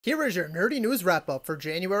Here is your nerdy news wrap-up for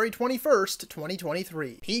January 21st,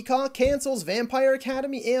 2023. Peacock cancels Vampire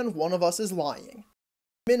Academy and One of Us is Lying.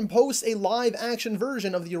 Min posts a live-action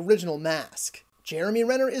version of the original Mask. Jeremy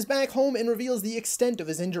Renner is back home and reveals the extent of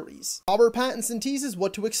his injuries. Robert Pattinson teases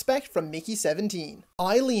what to expect from Mickey 17.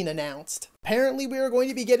 Eileen announced. Apparently we are going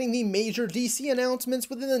to be getting the major DC announcements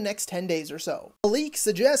within the next 10 days or so. A leak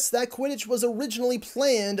suggests that Quidditch was originally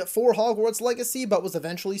planned for Hogwarts Legacy but was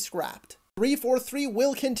eventually scrapped. 343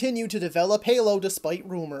 will continue to develop Halo despite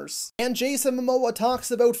rumors. And Jason Momoa talks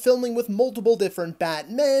about filming with multiple different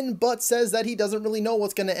Batmen, but says that he doesn't really know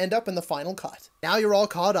what's going to end up in the final cut. Now you're all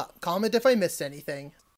caught up. Comment if I missed anything.